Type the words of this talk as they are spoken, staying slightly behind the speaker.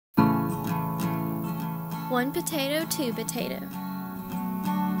One potato, two potato.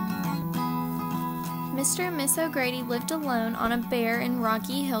 Mr. and Miss O'Grady lived alone on a bare and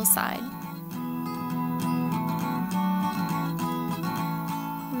rocky hillside.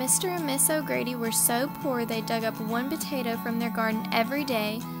 Mr. and Miss O'Grady were so poor they dug up one potato from their garden every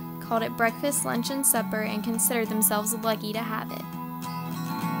day, called it breakfast, lunch, and supper, and considered themselves lucky to have it.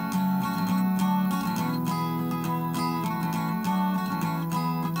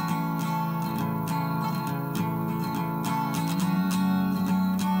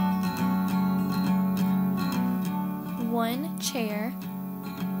 One chair,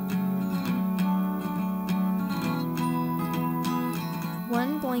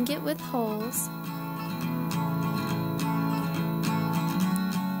 one blanket with holes,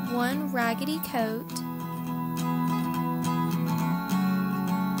 one raggedy coat,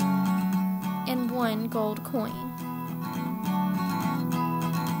 and one gold coin.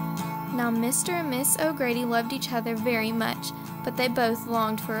 Now Mr. and Miss O'Grady loved each other very much, but they both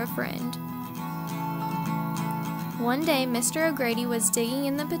longed for a friend. One day, Mr. O'Grady was digging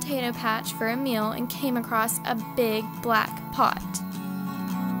in the potato patch for a meal and came across a big black pot.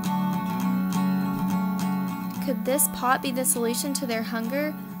 Could this pot be the solution to their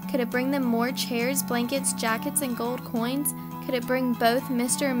hunger? Could it bring them more chairs, blankets, jackets, and gold coins? Could it bring both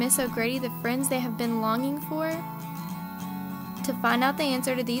Mr. and Miss O'Grady the friends they have been longing for? To find out the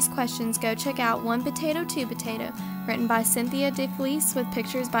answer to these questions, go check out One Potato, Two Potato, written by Cynthia DeFelice with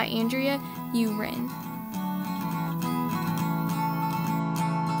pictures by Andrea Uren.